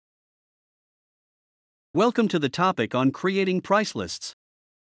Welcome to the topic on creating price lists.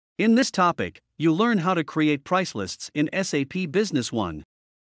 In this topic, you'll learn how to create price lists in SAP Business One.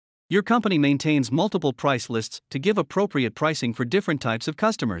 Your company maintains multiple price lists to give appropriate pricing for different types of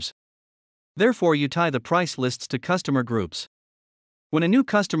customers. Therefore, you tie the price lists to customer groups. When a new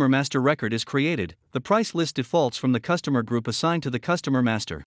customer master record is created, the price list defaults from the customer group assigned to the customer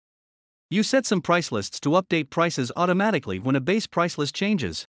master. You set some price lists to update prices automatically when a base price list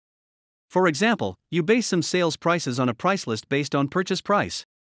changes. For example, you base some sales prices on a price list based on purchase price.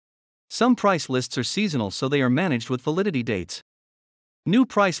 Some price lists are seasonal, so they are managed with validity dates. New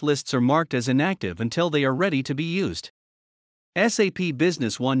price lists are marked as inactive until they are ready to be used. SAP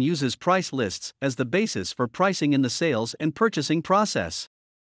Business One uses price lists as the basis for pricing in the sales and purchasing process.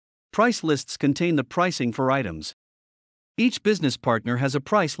 Price lists contain the pricing for items. Each business partner has a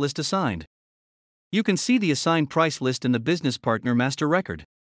price list assigned. You can see the assigned price list in the business partner master record.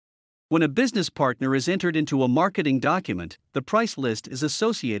 When a business partner is entered into a marketing document, the price list is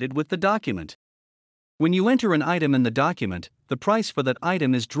associated with the document. When you enter an item in the document, the price for that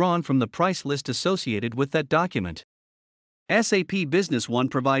item is drawn from the price list associated with that document. SAP Business One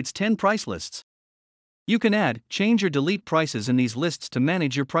provides 10 price lists. You can add, change, or delete prices in these lists to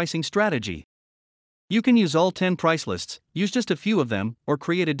manage your pricing strategy. You can use all 10 price lists, use just a few of them, or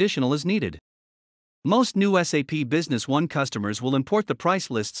create additional as needed. Most new SAP Business One customers will import the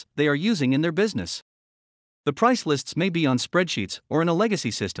price lists they are using in their business. The price lists may be on spreadsheets or in a legacy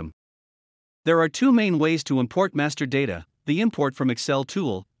system. There are two main ways to import master data: the import from Excel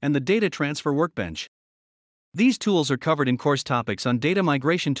tool and the data transfer workbench. These tools are covered in course topics on data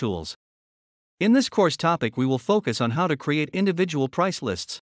migration tools. In this course topic, we will focus on how to create individual price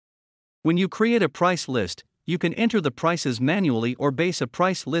lists. When you create a price list, you can enter the prices manually or base a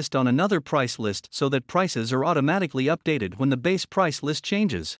price list on another price list so that prices are automatically updated when the base price list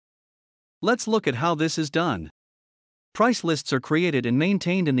changes. Let's look at how this is done. Price lists are created and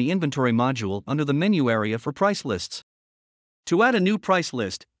maintained in the inventory module under the menu area for price lists. To add a new price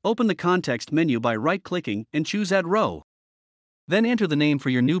list, open the context menu by right-clicking and choose Add Row. Then enter the name for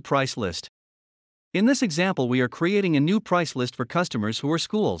your new price list. In this example, we are creating a new price list for customers who are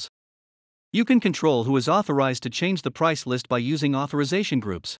schools. You can control who is authorized to change the price list by using authorization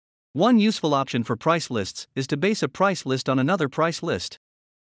groups. One useful option for price lists is to base a price list on another price list.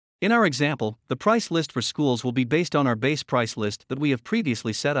 In our example, the price list for schools will be based on our base price list that we have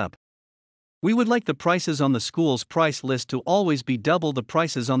previously set up. We would like the prices on the school's price list to always be double the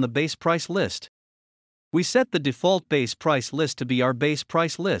prices on the base price list. We set the default base price list to be our base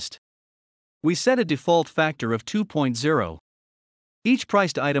price list. We set a default factor of 2.0. Each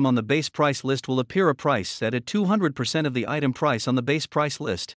priced item on the base price list will appear a price set at 200% of the item price on the base price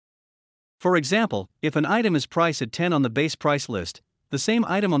list. For example, if an item is priced at 10 on the base price list, the same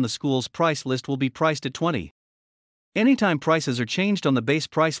item on the school's price list will be priced at 20. Anytime prices are changed on the base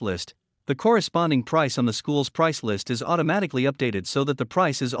price list, the corresponding price on the school's price list is automatically updated so that the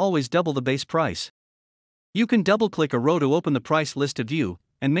price is always double the base price. You can double-click a row to open the price list to view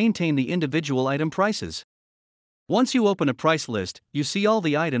and maintain the individual item prices. Once you open a price list, you see all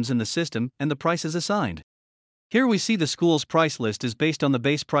the items in the system and the prices assigned. Here we see the school's price list is based on the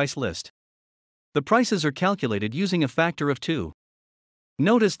base price list. The prices are calculated using a factor of 2.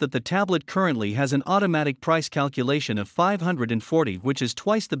 Notice that the tablet currently has an automatic price calculation of 540, which is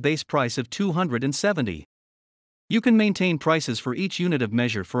twice the base price of 270. You can maintain prices for each unit of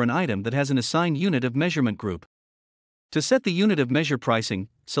measure for an item that has an assigned unit of measurement group. To set the unit of measure pricing,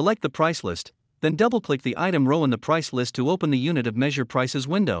 select the price list, then double-click the item row in the price list to open the unit of measure prices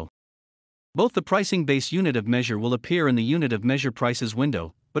window. Both the pricing base unit of measure will appear in the unit of measure prices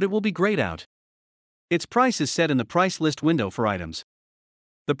window, but it will be grayed out. Its price is set in the price list window for items.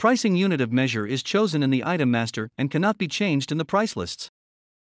 The pricing unit of measure is chosen in the item master and cannot be changed in the price lists.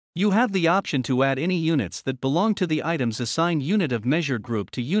 You have the option to add any units that belong to the item's assigned unit of measure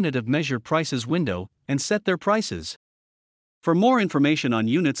group to unit of measure prices window and set their prices. For more information on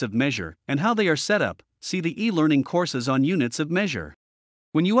units of measure and how they are set up, see the e-learning courses on units of measure.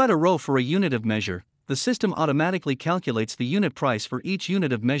 When you add a row for a unit of measure, the system automatically calculates the unit price for each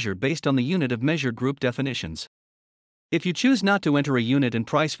unit of measure based on the unit of measure group definitions. If you choose not to enter a unit and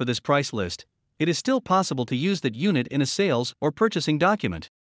price for this price list, it is still possible to use that unit in a sales or purchasing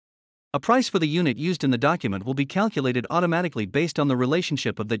document. A price for the unit used in the document will be calculated automatically based on the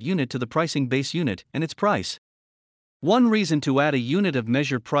relationship of that unit to the pricing base unit and its price. One reason to add a unit of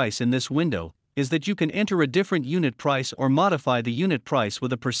measure price in this window is that you can enter a different unit price or modify the unit price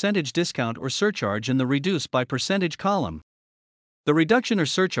with a percentage discount or surcharge in the Reduce by Percentage column. The reduction or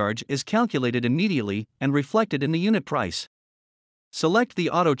surcharge is calculated immediately and reflected in the unit price. Select the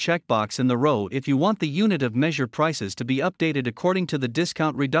auto checkbox in the row if you want the unit of measure prices to be updated according to the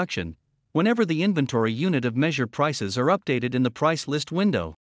discount reduction, whenever the inventory unit of measure prices are updated in the price list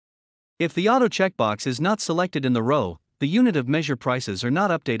window. If the auto checkbox is not selected in the row, the unit of measure prices are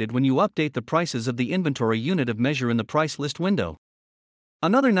not updated when you update the prices of the inventory unit of measure in the price list window.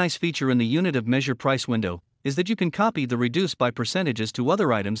 Another nice feature in the unit of measure price window is that you can copy the reduce by percentages to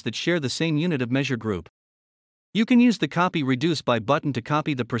other items that share the same unit of measure group. You can use the Copy Reduce By button to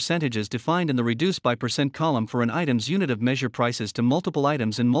copy the percentages defined in the Reduce By percent column for an item's unit of measure prices to multiple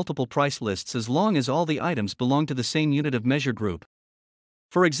items in multiple price lists as long as all the items belong to the same unit of measure group.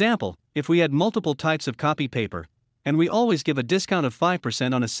 For example, if we had multiple types of copy paper, and we always give a discount of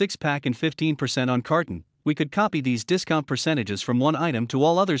 5% on a 6-pack and 15% on carton, we could copy these discount percentages from one item to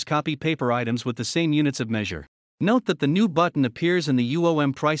all others copy paper items with the same units of measure. Note that the new button appears in the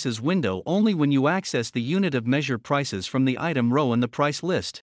UOM prices window only when you access the unit of measure prices from the item row in the price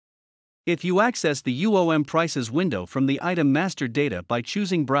list. If you access the UOM prices window from the item master data by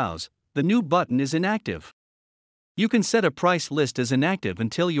choosing Browse, the new button is inactive. You can set a price list as inactive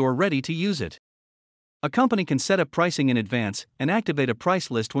until you are ready to use it. A company can set up pricing in advance and activate a price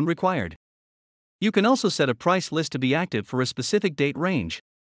list when required. You can also set a price list to be active for a specific date range.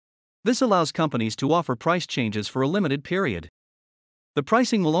 This allows companies to offer price changes for a limited period. The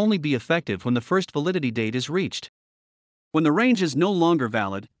pricing will only be effective when the first validity date is reached. When the range is no longer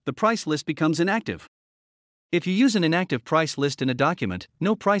valid, the price list becomes inactive. If you use an inactive price list in a document,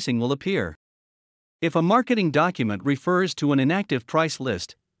 no pricing will appear. If a marketing document refers to an inactive price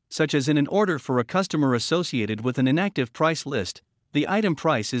list, such as in an order for a customer associated with an inactive price list, the item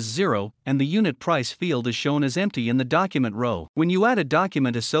price is 0 and the unit price field is shown as empty in the document row. When you add a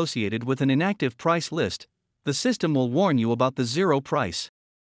document associated with an inactive price list, the system will warn you about the 0 price.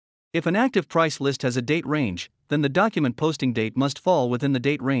 If an active price list has a date range, then the document posting date must fall within the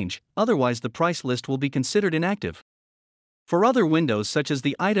date range, otherwise the price list will be considered inactive. For other windows such as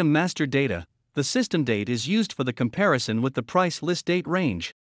the item master data, the system date is used for the comparison with the price list date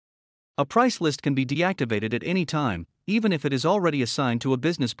range. A price list can be deactivated at any time, even if it is already assigned to a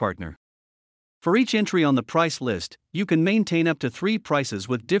business partner. For each entry on the price list, you can maintain up to 3 prices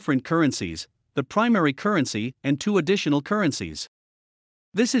with different currencies, the primary currency and 2 additional currencies.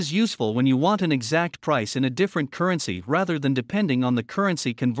 This is useful when you want an exact price in a different currency rather than depending on the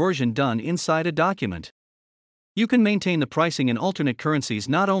currency conversion done inside a document. You can maintain the pricing in alternate currencies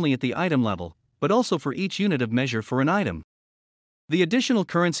not only at the item level, but also for each unit of measure for an item. The additional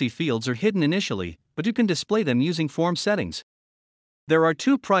currency fields are hidden initially, but you can display them using form settings. There are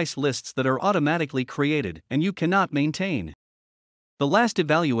 2 price lists that are automatically created and you cannot maintain. The last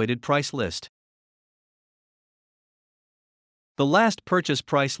evaluated price list. The last purchase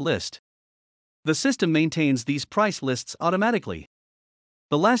price list. The system maintains these price lists automatically.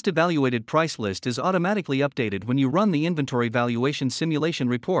 The last evaluated price list is automatically updated when you run the inventory valuation simulation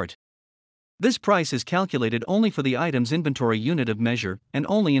report. This price is calculated only for the item's inventory unit of measure and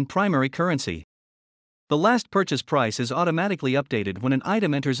only in primary currency. The last purchase price is automatically updated when an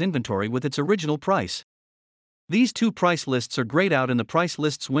item enters inventory with its original price. These 2 price lists are grayed out in the price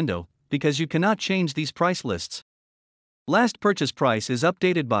lists window because you cannot change these price lists. Last purchase price is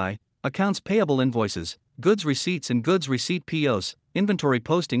updated by accounts payable invoices, goods receipts and goods receipt POs, inventory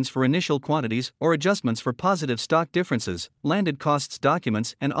postings for initial quantities or adjustments for positive stock differences, landed costs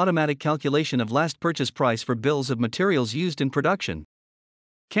documents, and automatic calculation of last purchase price for bills of materials used in production.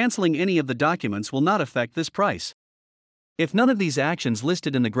 Canceling any of the documents will not affect this price. If none of these actions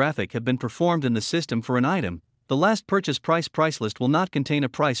listed in the graphic have been performed in the system for an item, the last purchase price list will not contain a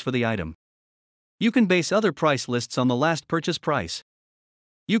price for the item. You can base other price lists on the last purchase price.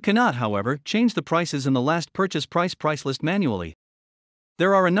 You cannot, however, change the prices in the last purchase price list manually.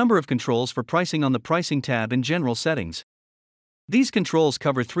 There are a number of controls for pricing on the Pricing tab in General Settings. These controls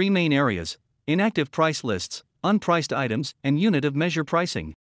cover 3 main areas: inactive price lists, unpriced items, and unit of measure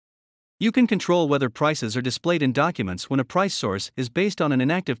pricing. You can control whether prices are displayed in documents when a price source is based on an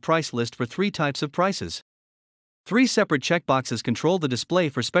inactive price list for 3 types of prices. 3 separate checkboxes control the display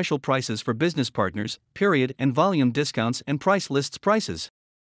for special prices for business partners, period and volume discounts, and price lists prices.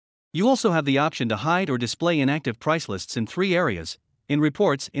 You also have the option to hide or display inactive price lists in 3 areas: in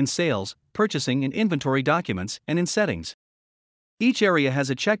reports, in sales, purchasing and inventory documents, and in settings. Each area has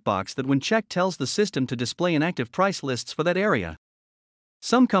a checkbox that when checked tells the system to display inactive price lists for that area.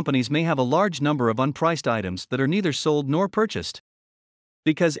 Some companies may have a large number of unpriced items that are neither sold nor purchased.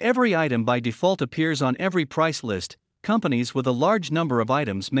 Because every item by default appears on every price list, companies with a large number of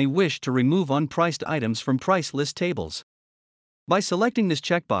items may wish to remove unpriced items from price list tables. By selecting this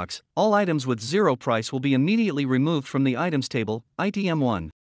checkbox, all items with zero price will be immediately removed from the items table, item 1.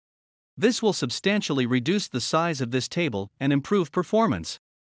 This will substantially reduce the size of this table and improve performance.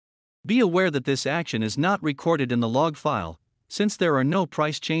 Be aware that this action is not recorded in the log file, since there are no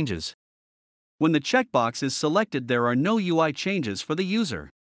price changes. When the checkbox is selected, there are no UI changes for the user.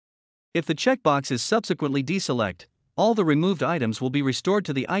 If the checkbox is subsequently deselected, all the removed items will be restored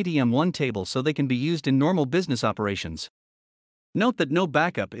to the item 1 table so they can be used in normal business operations. Note that no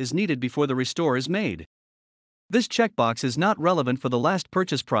backup is needed before the restore is made. This checkbox is not relevant for the last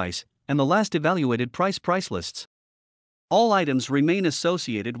purchase price and the last evaluated price lists. All items remain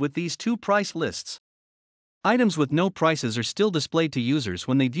associated with these two price lists. Items with no prices are still displayed to users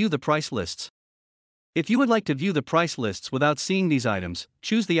when they view the price lists. If you would like to view the price lists without seeing these items,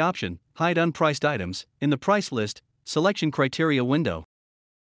 choose the option Hide Unpriced Items in the Price List Selection Criteria window.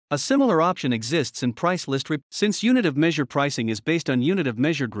 A similar option exists in Price List since unit of measure pricing is based on unit of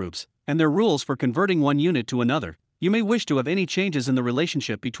measure groups and their rules for converting one unit to another. You may wish to have any changes in the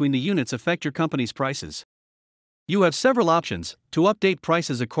relationship between the units affect your company's prices. You have several options to update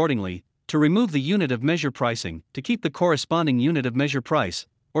prices accordingly, to remove the unit of measure pricing, to keep the corresponding unit of measure price,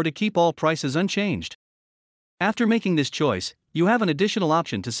 or to keep all prices unchanged. After making this choice, you have an additional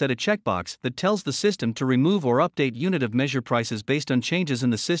option to set a checkbox that tells the system to remove or update unit of measure prices based on changes in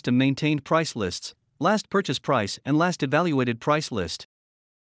the system maintained price lists, last purchase price and last evaluated price list.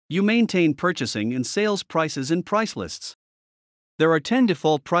 You maintain purchasing and sales prices in price lists. There are 10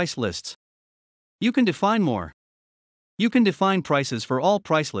 default price lists. You can define more. You can define prices for all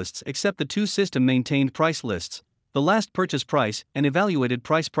price lists except the two system maintained price lists, the last purchase price and evaluated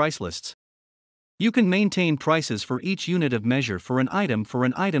price lists. You can maintain prices for each unit of measure for an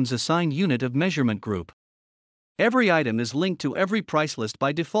item's assigned unit of measurement group. Every item is linked to every price list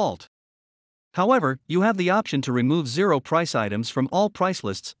by default. However, you have the option to remove zero price items from all price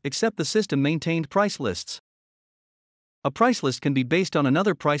lists except the system maintained price lists. A price list can be based on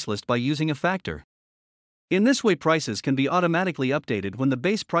another price list by using a factor. In this way, prices can be automatically updated when the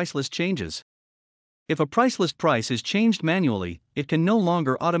base price list changes. If a price list price is changed manually, it can no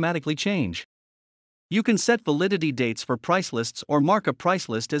longer automatically change. You can set validity dates for price lists or mark a price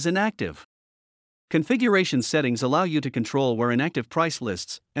list as inactive. Configuration settings allow you to control where inactive price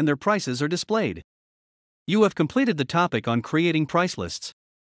lists and their prices are displayed. You have completed the topic on creating price lists.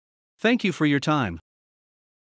 Thank you for your time.